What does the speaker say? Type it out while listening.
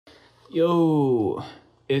Yo,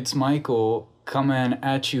 it's Michael coming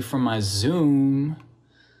at you from my Zoom.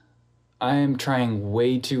 I am trying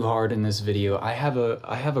way too hard in this video. I have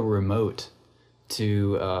a remote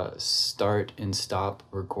to start and stop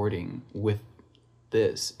recording with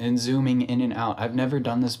this and zooming in and out. I've never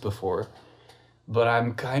done this before, but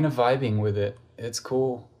I'm kind of vibing with it. It's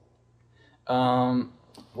cool. What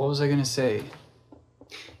was I gonna say?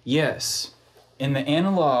 Yes, in the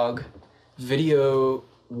analog video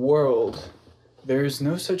world, there's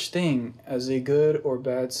no such thing as a good or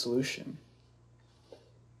bad solution.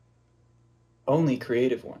 Only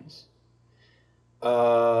creative ones.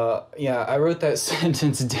 Yeah, I wrote that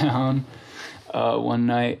sentence down one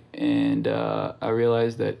night, and I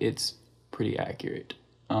realized that it's pretty accurate.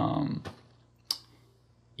 You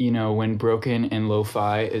know, when broken and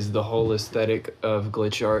lo-fi is the whole aesthetic of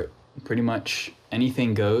glitch art, pretty much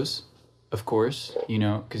anything goes, of course, you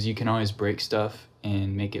know, because you can always break stuff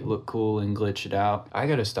and make it look cool and glitch it out. I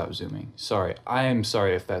gotta stop zooming. Sorry, I am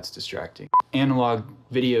sorry if that's distracting. Analog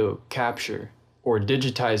video capture or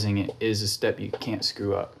digitizing it is a step you can't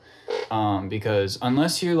screw up. Because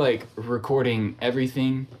unless you're like recording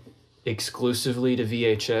everything exclusively to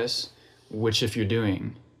VHS, which if you're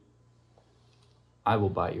doing, I will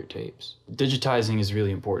buy your tapes. Digitizing is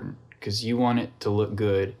really important because you want it to look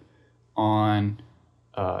good on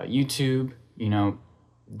YouTube. You know,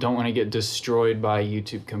 don't want to get destroyed by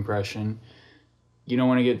YouTube compression. You don't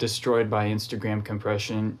want to get destroyed by Instagram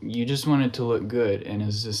compression. You just want it to look good and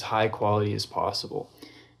as high quality as possible.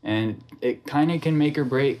 And it kind of can make or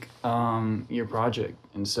break your project.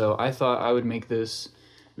 And so I thought I would make this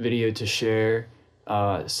video to share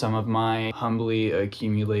some of my humbly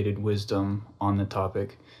accumulated wisdom on the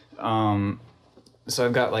topic. So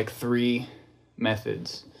I've got like 3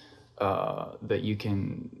 methods that you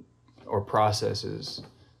can, or processes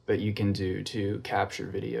that you can do to capture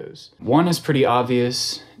videos. One is pretty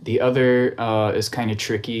obvious, the other is kind of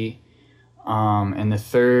tricky, and the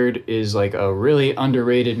third is like a really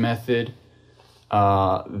underrated method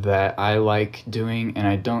that I like doing and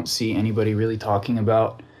I don't see anybody really talking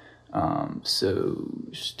about. So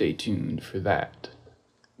stay tuned for that.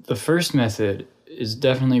 The first method is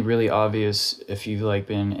definitely really obvious if you've like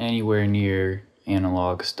been anywhere near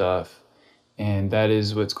analog stuff, and that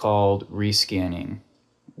is what's called rescanning,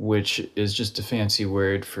 which is just a fancy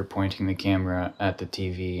word for pointing the camera at the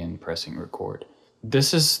TV and pressing record.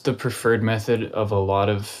 This is the preferred method of a lot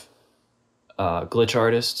of glitch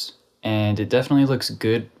artists, and it definitely looks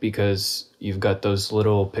good because you've got those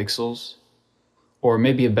little pixels, or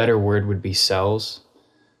maybe a better word would be cells,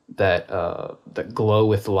 that glow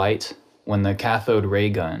with light when the cathode ray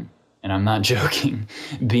gun, and I'm not joking,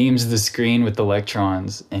 beams the screen with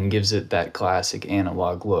electrons and gives it that classic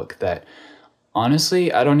analog look that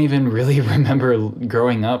honestly I don't even really remember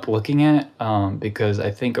growing up looking at, because I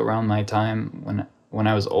think around my time when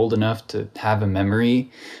I was old enough to have a memory,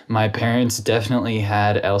 my parents definitely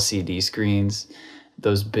had LCD screens,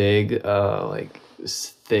 those big like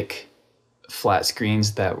thick flat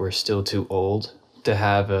screens that were still too old to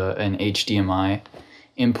have an HDMI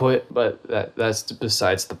input, but that's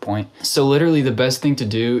besides the point. So literally the best thing to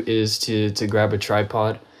do is to grab a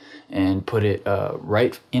tripod and put it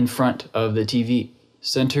right in front of the TV,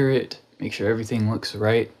 center it, make sure everything looks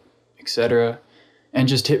right, etc., and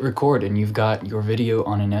just hit record and you've got your video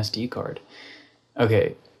on an SD card.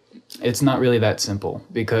 Okay, it's not really that simple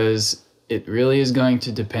because it really is going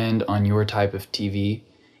to depend on your type of TV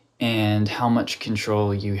and how much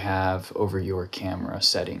control you have over your camera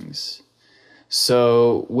settings.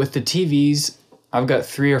 So with the TVs, I've got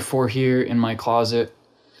 3 or 4 here in my closet,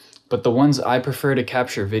 but the ones I prefer to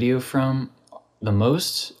capture video from the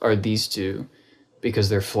most are these 2 because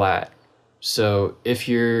they're flat. So if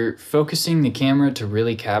you're focusing the camera to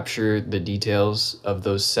really capture the details of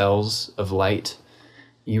those cells of light,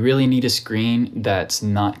 you really need a screen that's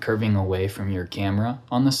not curving away from your camera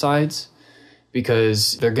on the sides,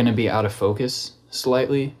 because they're going to be out of focus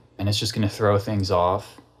slightly and it's just going to throw things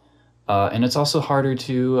off. And it's also harder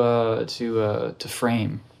to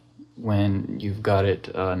frame when you've got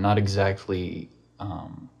it not exactly,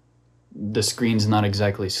 the screen's not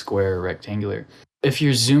exactly square or rectangular. If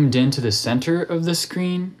you're zoomed into the center of the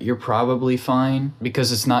screen, you're probably fine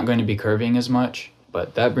because it's not going to be curving as much.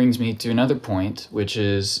 But that brings me to another point, which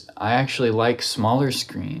is I actually like smaller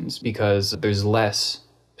screens because there's less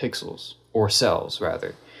pixels, or cells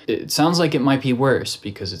rather. It sounds like it might be worse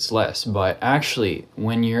because it's less, but actually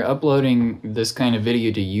when you're uploading this kind of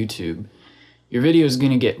video to YouTube, your video is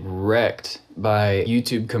going to get wrecked by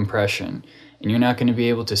YouTube compression, and you're not going to be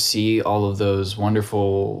able to see all of those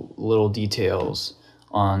wonderful little details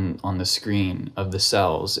on the screen of the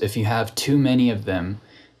cells if you have too many of them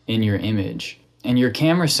in your image. And your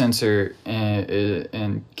camera sensor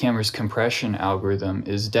and camera's compression algorithm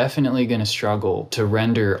is definitely going to struggle to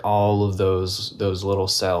render all of those little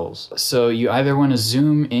cells. So you either want to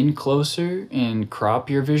zoom in closer and crop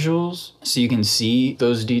your visuals so you can see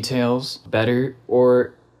those details better,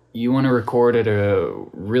 or you want to record at a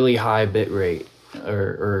really high bit rate,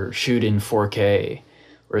 or shoot in 4K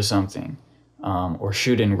or something, or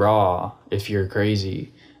shoot in RAW if you're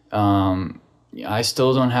crazy. I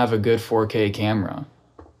still don't have a good 4K camera,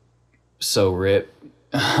 so RIP.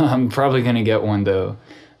 I'm probably gonna get one though,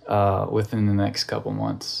 within the next couple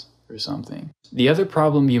months or something. The other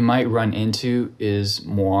problem you might run into is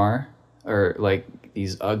moire, or like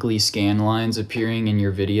these ugly scan lines appearing in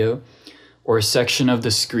your video, or a section of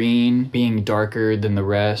the screen being darker than the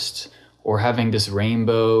rest, or having this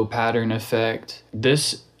rainbow pattern effect.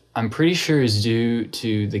 This, I'm pretty sure, is due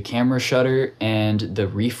to the camera shutter and the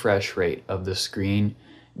refresh rate of the screen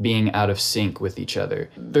being out of sync with each other.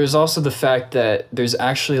 There's also the fact that there's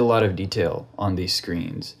actually a lot of detail on these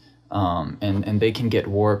screens, and they can get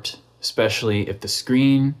warped, especially if the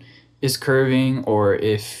screen is curving or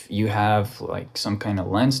if you have like some kind of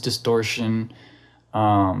lens distortion.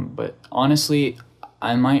 But honestly,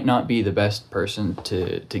 I might not be the best person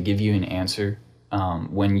to give you an answer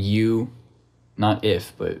when you, not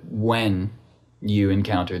if, but when you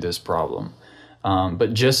encounter this problem.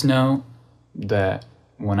 But just know that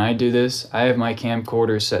when I do this, I have my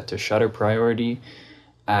camcorder set to shutter priority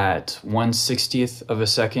at 1/60th of a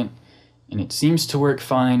second, and it seems to work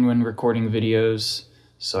fine when recording videos,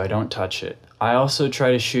 so I don't touch it. I also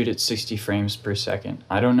try to shoot at 60 frames per second.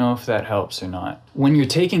 I don't know if that helps or not. When you're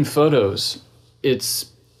taking photos,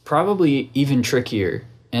 it's probably even trickier,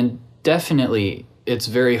 and definitely it's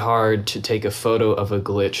very hard to take a photo of a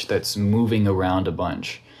glitch that's moving around a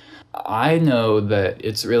bunch. I know that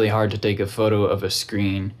it's really hard to take a photo of a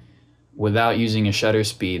screen without using a shutter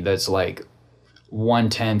speed that's like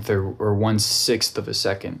 1/10 or 1/6 of a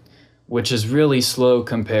second, which is really slow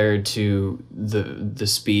compared to the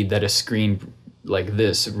speed that a screen like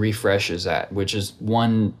this refreshes at, which is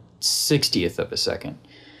 1/60th of a second.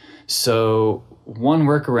 So one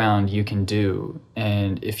workaround you can do,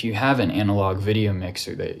 and if you have an analog video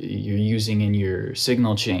mixer that you're using in your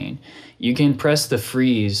signal chain, you can press the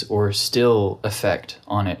freeze or still effect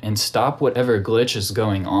on it and stop whatever glitch is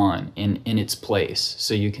going on in its place,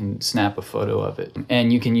 so you can snap a photo of it.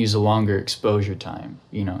 And you can use a longer exposure time,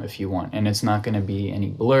 you know, if you want, and it's not going to be any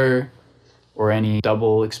blur or any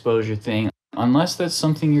double exposure thing, unless that's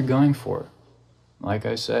something you're going for. Like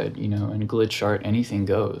I said, you know, in glitch art, anything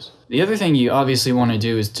goes. The other thing you obviously want to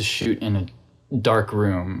do is to shoot in a dark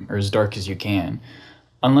room, or as dark as you can,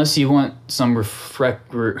 unless you want some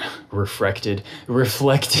reflected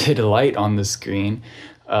light on the screen,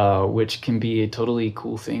 which can be a totally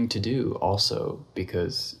cool thing to do also,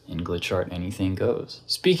 because in glitch art, anything goes.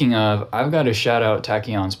 Speaking of, I've got to shout out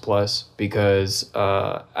Tachyons Plus, because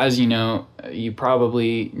as you know, you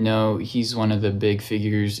probably know he's one of the big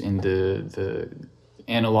figures in the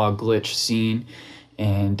analog glitch scene,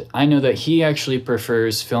 and I know that he actually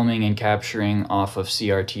prefers filming and capturing off of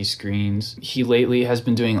CRT screens. He lately has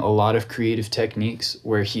been doing a lot of creative techniques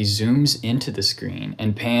where he zooms into the screen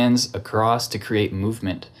and pans across to create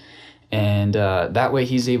movement, and that way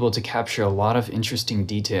he's able to capture a lot of interesting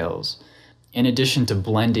details, in addition to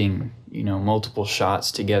blending, you know, multiple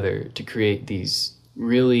shots together to create these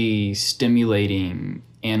really stimulating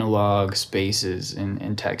analog spaces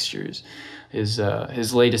and textures.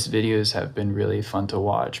 His latest videos have been really fun to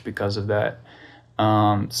watch because of that.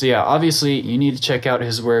 So yeah, obviously you need to check out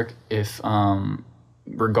his work if,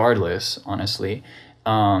 regardless, honestly.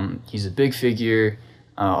 He's a big figure.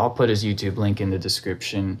 I'll put his YouTube link in the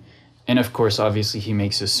description. And of course, obviously he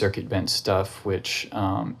makes his circuit bent stuff, which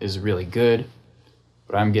is really good,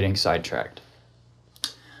 but I'm getting sidetracked.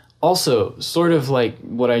 Also, sort of like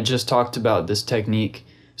what I just talked about, this technique,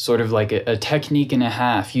 sort of like a technique and a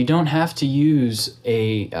half. You don't have to use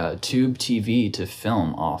a tube TV to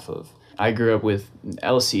film off of. I grew up with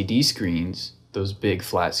LCD screens, those big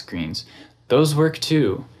flat screens. Those work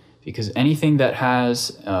too, because anything that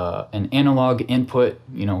has an analog input,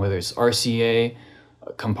 you know, whether it's RCA,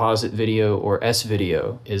 composite video, or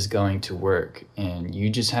S-video, is going to work. And you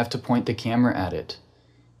just have to point the camera at it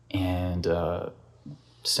and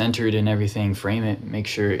center it and everything, frame it, make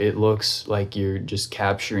sure it looks like you're just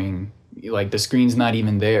capturing, like the screen's not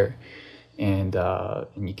even there, and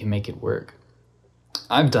you can make it work.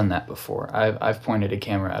 I've done that before. I've pointed a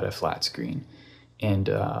camera at a flat screen,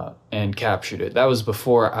 and captured it. That was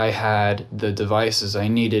before I had the devices I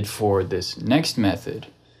needed for this next method,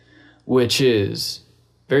 which is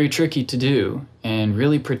very tricky to do and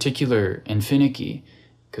really particular and finicky,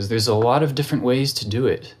 because there's a lot of different ways to do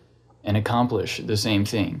it and accomplish the same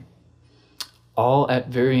thing, all at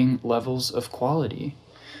varying levels of quality.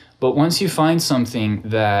 But once you find something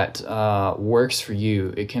that works for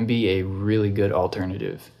you, it can be a really good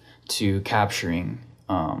alternative to capturing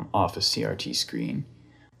off a CRT screen,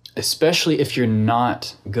 especially if you're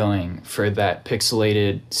not going for that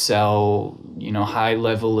pixelated cell, high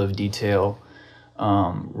level of detail,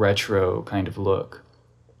 retro kind of look.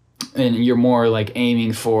 And you're more like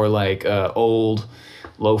aiming for like old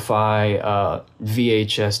lo-fi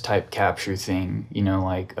VHS type capture thing,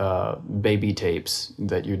 like baby tapes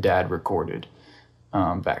that your dad recorded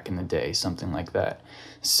back in the day, something like that.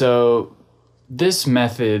 So this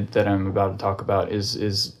method that I'm about to talk about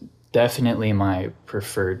is definitely my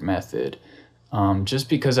preferred method, just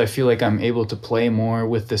because I feel like I'm able to play more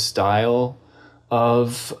with the style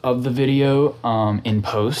of the video in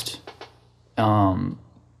post, and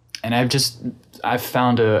I've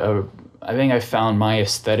found I think I found my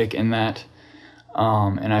aesthetic in that,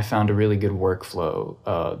 and I found a really good workflow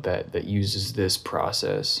that uses this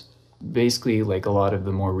process. Basically, like a lot of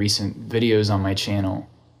the more recent videos on my channel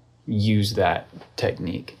use that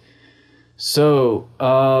technique. So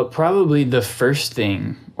probably the first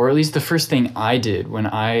thing, or at least the first thing I did when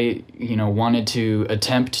I wanted to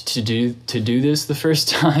attempt to do this the first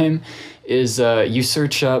time, is you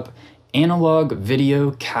search up analog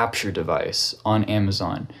video capture device on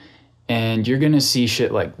Amazon, and you're gonna see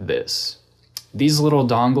shit like this. These little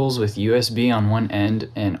dongles with USB on one end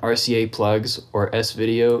and RCA plugs or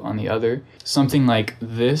S-video on the other. Something like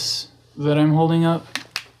this that I'm holding up.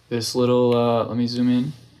 This little, let me zoom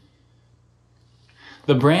in.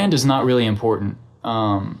 The brand is not really important,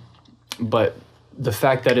 but the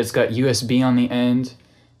fact that it's got USB on the end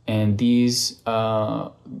and these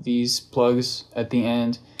plugs at the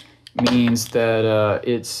end means that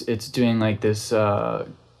it's doing like this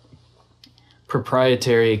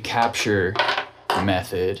proprietary capture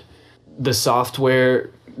method. The software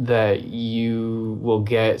that you will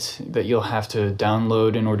get, that you'll have to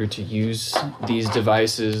download in order to use these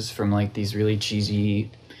devices from like these really cheesy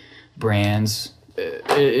brands,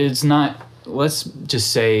 it's not, let's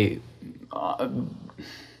just say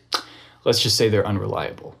they're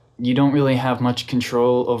unreliable. You don't really have much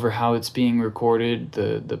control over how it's being recorded.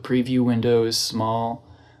 The preview window is small.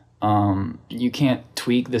 You can't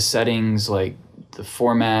tweak the settings like the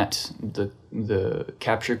format, the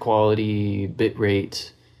capture quality, bit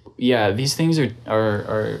rate. Yeah, these things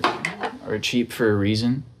are cheap for a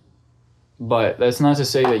reason, but that's not to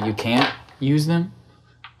say that you can't use them.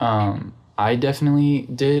 I definitely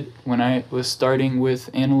did when I was starting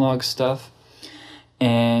with analog stuff,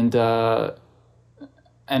 and I'll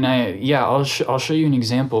show you an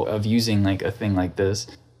example of using like a thing like this.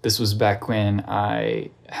 This was back when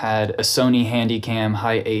I had a Sony Handycam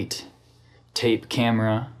Hi 8 tape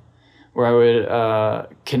camera, where I would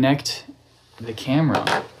connect the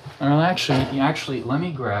camera. Or actually, let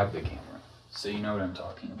me grab the camera so you know what I'm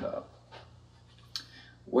talking about.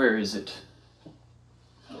 Where is it?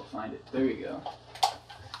 I'll find it. There you go.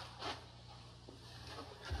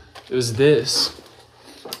 It was this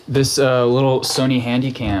little Sony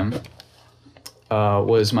Handycam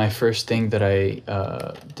was my first thing that I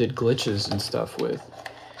did glitches and stuff with,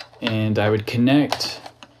 and I would connect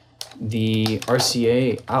the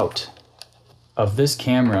RCA out of this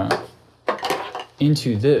camera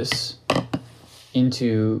into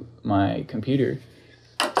my computer,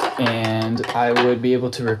 and I would be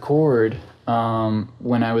able to record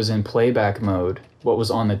when I was in playback mode what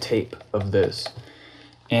was on the tape of this,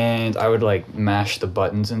 and I would like mash the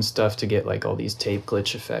buttons and stuff to get like all these tape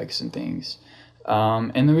glitch effects and things,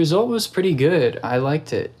 and the result was pretty good. I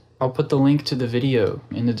liked it. I'll put the link to the video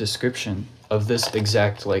in the description of this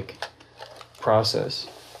exact like process.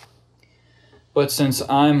 But since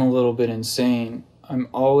I'm a little bit insane, I'm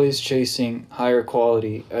always chasing higher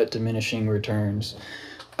quality at diminishing returns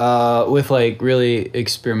with like really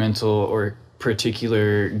experimental or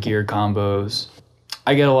particular gear combos.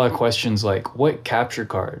 I get a lot of questions like, what capture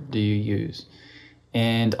card do you use?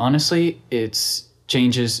 And honestly, it's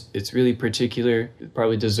changes. It's really particular. It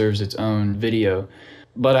probably deserves its own video.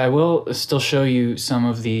 But I will still show you some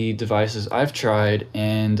of the devices I've tried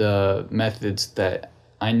and methods that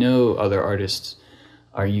I know other artists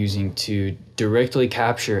are using to directly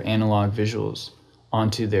capture analog visuals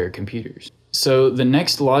onto their computers. So the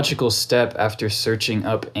next logical step after searching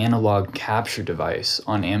up analog capture device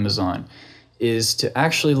on Amazon is to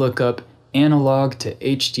actually look up analog to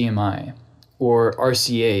HDMI or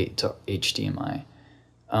RCA to HDMI,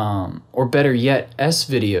 or better yet,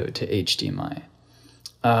 S-video to HDMI,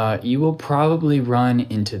 you will probably run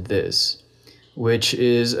into this, which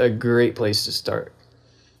is a great place to start.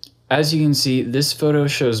 As you can see, this photo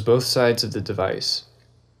shows both sides of the device.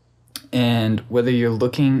 And whether you're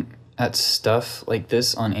looking at stuff like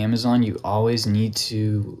this on Amazon, you always need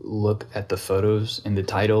to look at the photos in the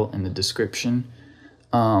title and the description,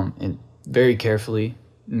 and very carefully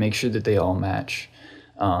make sure that they all match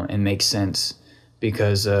and make sense,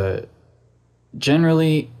 because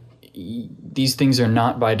generally these things are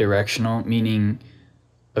not bidirectional, meaning,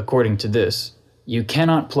 according to this, you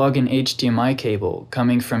cannot plug an HDMI cable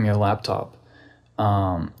coming from your laptop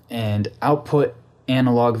and output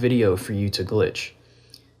analog video for you to glitch.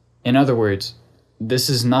 In other words, this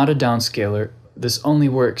is not a downscaler. This only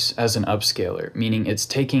works as an upscaler, meaning it's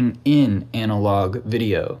taking in analog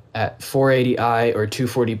video at 480i or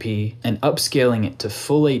 240p and upscaling it to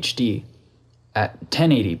full HD at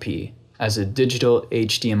 1080p as a digital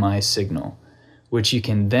HDMI signal, which you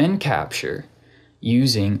can then capture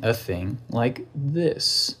using a thing like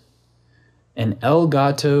this, an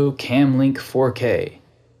Elgato Camlink 4K.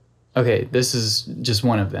 Okay, this is just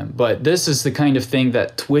one of them, but this is the kind of thing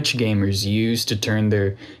that Twitch gamers use to turn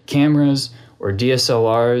their cameras or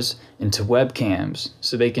DSLRs into webcams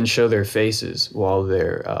so they can show their faces while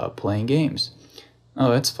they're playing games.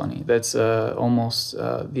 Oh, that's funny. That's almost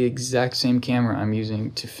the exact same camera I'm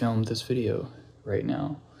using to film this video right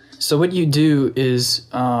now. So what you do is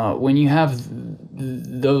when you have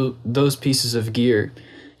those pieces of gear,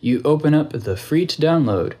 you open up the free to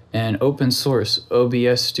download and open source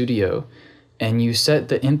OBS Studio, and you set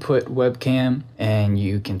the input webcam, and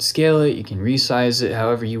you can scale it, you can resize it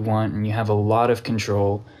however you want, and you have a lot of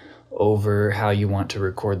control over how you want to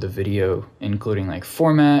record the video, including like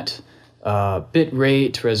format, bit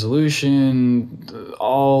rate, resolution,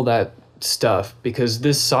 all that stuff, because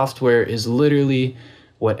this software is literally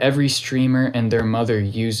what every streamer and their mother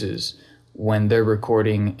uses when they're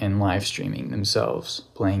recording and live streaming themselves,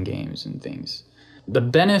 playing games and things. The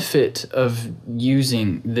benefit of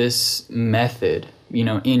using this method,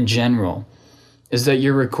 in general, is that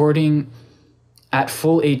you're recording at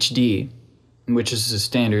full HD, which is the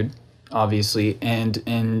standard, obviously,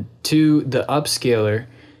 and two, the upscaler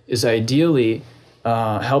is ideally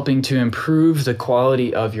helping to improve the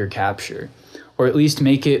quality of your capture, or at least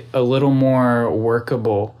make it a little more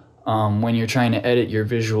workable when you're trying to edit your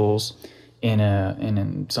visuals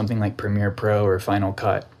in something like Premiere Pro or Final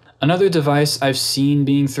Cut. Another device I've seen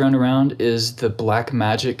being thrown around is the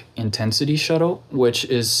Blackmagic Intensity Shuttle, which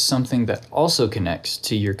is something that also connects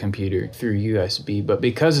to your computer through USB, but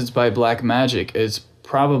because it's by Blackmagic, it's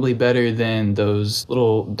probably better than those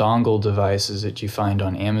little dongle devices that you find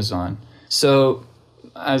on Amazon. So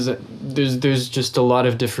there's just a lot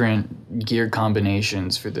of different gear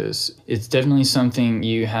combinations for this. It's definitely something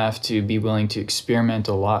you have to be willing to experiment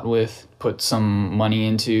a lot with, put some money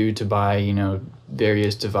into to buy,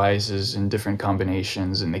 various devices and different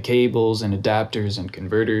combinations and the cables and adapters and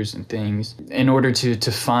converters and things in order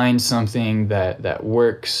to find something that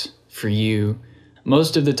works for you.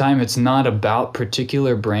 Most of the time it's not about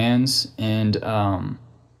particular brands, and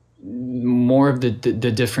more of the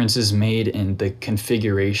difference is made in the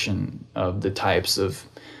configuration of the types of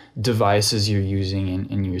devices you're using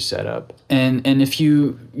in your setup. And if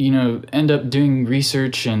you end up doing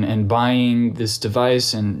research and buying this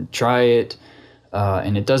device and try it,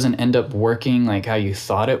 and it doesn't end up working like how you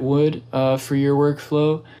thought it would for your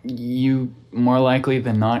workflow, you more likely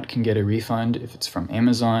than not can get a refund. If it's from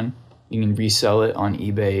Amazon, you can resell it on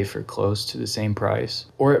eBay for close to the same price.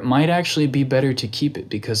 Or it might actually be better to keep it,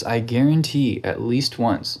 because I guarantee at least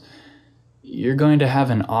once you're going to have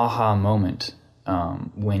an aha moment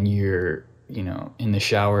when you're in the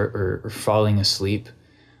shower or falling asleep,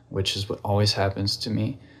 which is what always happens to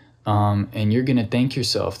me. And you're going to thank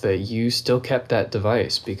yourself that you still kept that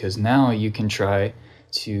device, because now you can try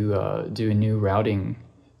to do a new routing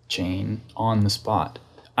chain on the spot.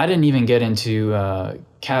 I didn't even get into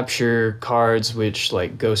capture cards which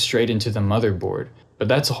go straight into the motherboard, but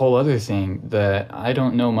that's a whole other thing that I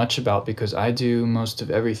don't know much about, because I do most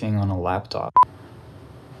of everything on a laptop.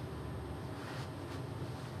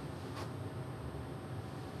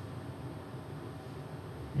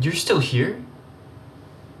 You're still here?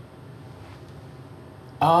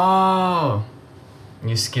 Oh,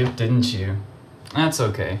 you skipped, didn't you? That's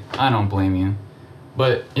okay, I don't blame you.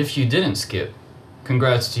 But if you didn't skip,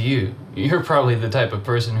 congrats to you. You're probably the type of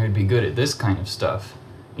person who'd be good at this kind of stuff.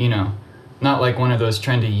 Not like one of those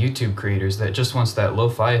trendy YouTube creators that just wants that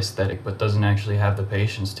lo-fi aesthetic but doesn't actually have the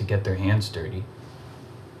patience to get their hands dirty.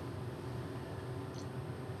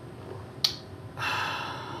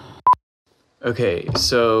 Okay,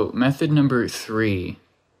 so method number 3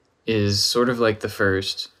 is sort of like the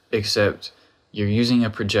first, except you're using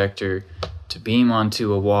a projector to beam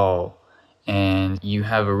onto a wall and you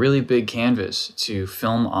have a really big canvas to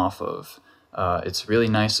film off of. It's a really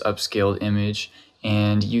nice upscaled image,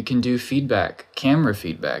 and you can do feedback, camera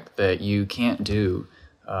feedback, that you can't do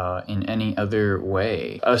in any other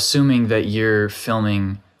way. Assuming that you're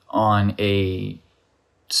filming on a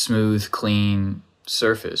smooth, clean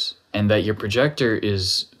surface, and that your projector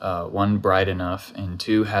is one, bright enough, and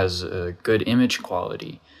two, has a good image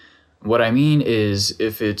quality. What I mean is,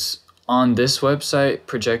 if it's on this website,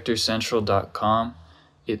 projectorcentral.com,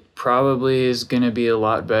 it probably is going to be a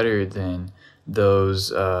lot better than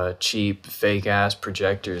those cheap fake-ass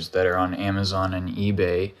projectors that are on Amazon and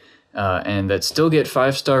eBay, and that still get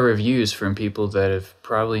 5-star reviews from people that have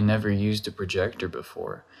probably never used a projector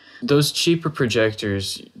before. Those cheaper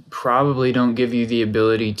projectors probably don't give you the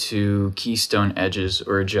ability to keystone edges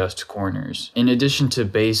or adjust corners, in addition to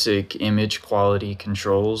basic image quality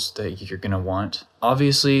controls that you're going to want.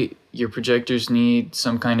 Obviously, your projectors need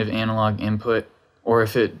some kind of analog input, or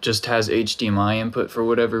if it just has HDMI input for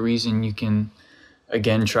whatever reason, you can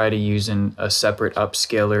again try to use a separate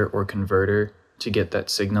upscaler or converter to get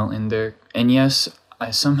that signal in there. And yes,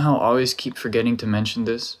 I somehow always keep forgetting to mention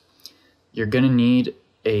this. You're going to need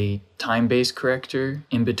a time-based corrector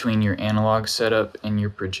in between your analog setup and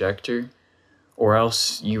your projector, or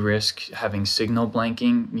else you risk having signal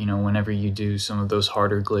blanking, whenever you do some of those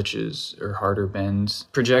harder glitches or harder bends.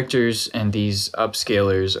 Projectors and these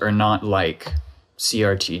upscalers are not like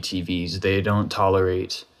CRT TVs. They don't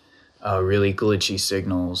tolerate really glitchy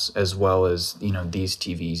signals as well as these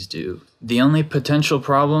TVs do. The only potential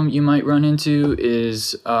problem you might run into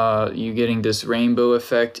is you getting this rainbow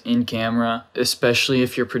effect in camera, especially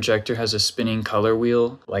if your projector has a spinning color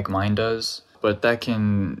wheel like mine does. But that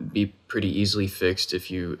can be pretty easily fixed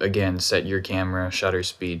if you, again, set your camera shutter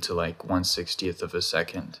speed to like 1/60th of a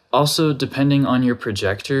second. Also, depending on your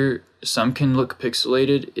projector, some can look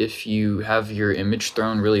pixelated if you have your image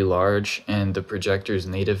thrown really large and the projector's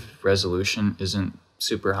native resolution isn't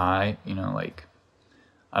super high, like,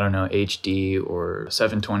 I don't know, HD or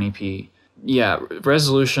 720p. Yeah,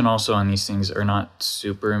 resolution also on these things are not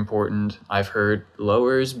super important. I've heard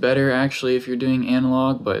lower is better actually if you're doing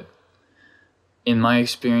analog, but in my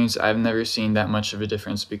experience, I've never seen that much of a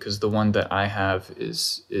difference because the one that I have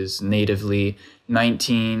is natively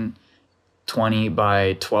 1920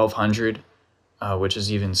 by 1200, which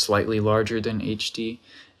is even slightly larger than HD,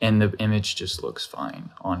 and the image just looks fine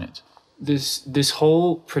on it. This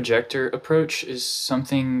whole projector approach is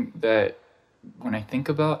something that, when I think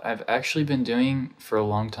about, I've actually been doing for a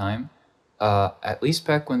long time. At least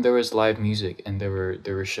back when there was live music and there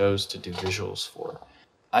were shows to do visuals for.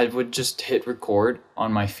 I would just hit record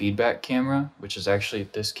on my feedback camera, which is actually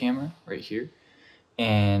this camera right here,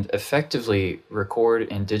 and effectively record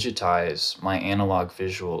and digitize my analog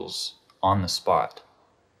visuals on the spot.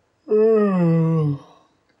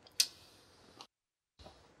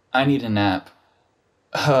 I need a nap.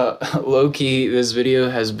 Low-key, this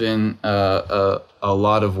video has been a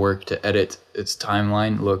lot of work to edit. Its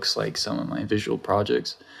timeline looks like some of my visual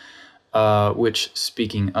projects, which,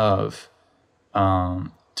 speaking of,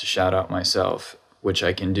 to shout out myself, which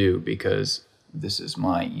I can do because this is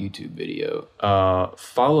my YouTube video.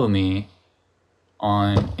 Follow me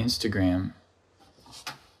on Instagram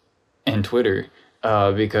and Twitter,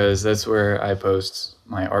 because that's where I post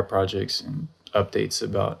my art projects and updates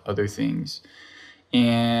about other things.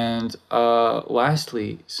 And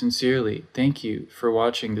lastly, sincerely, thank you for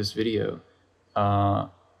watching this video.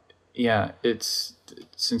 Yeah, it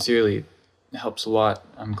sincerely helps a lot.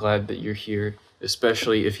 I'm glad that you're here.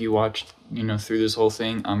 Especially if you watched, through this whole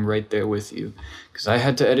thing, I'm right there with you. Because I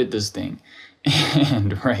had to edit this thing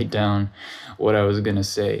and write down what I was going to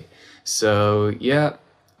say. So, yeah,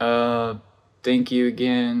 thank you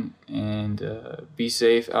again. And be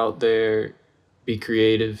safe out there. Be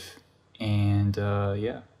creative. And,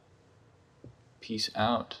 yeah, peace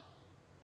out.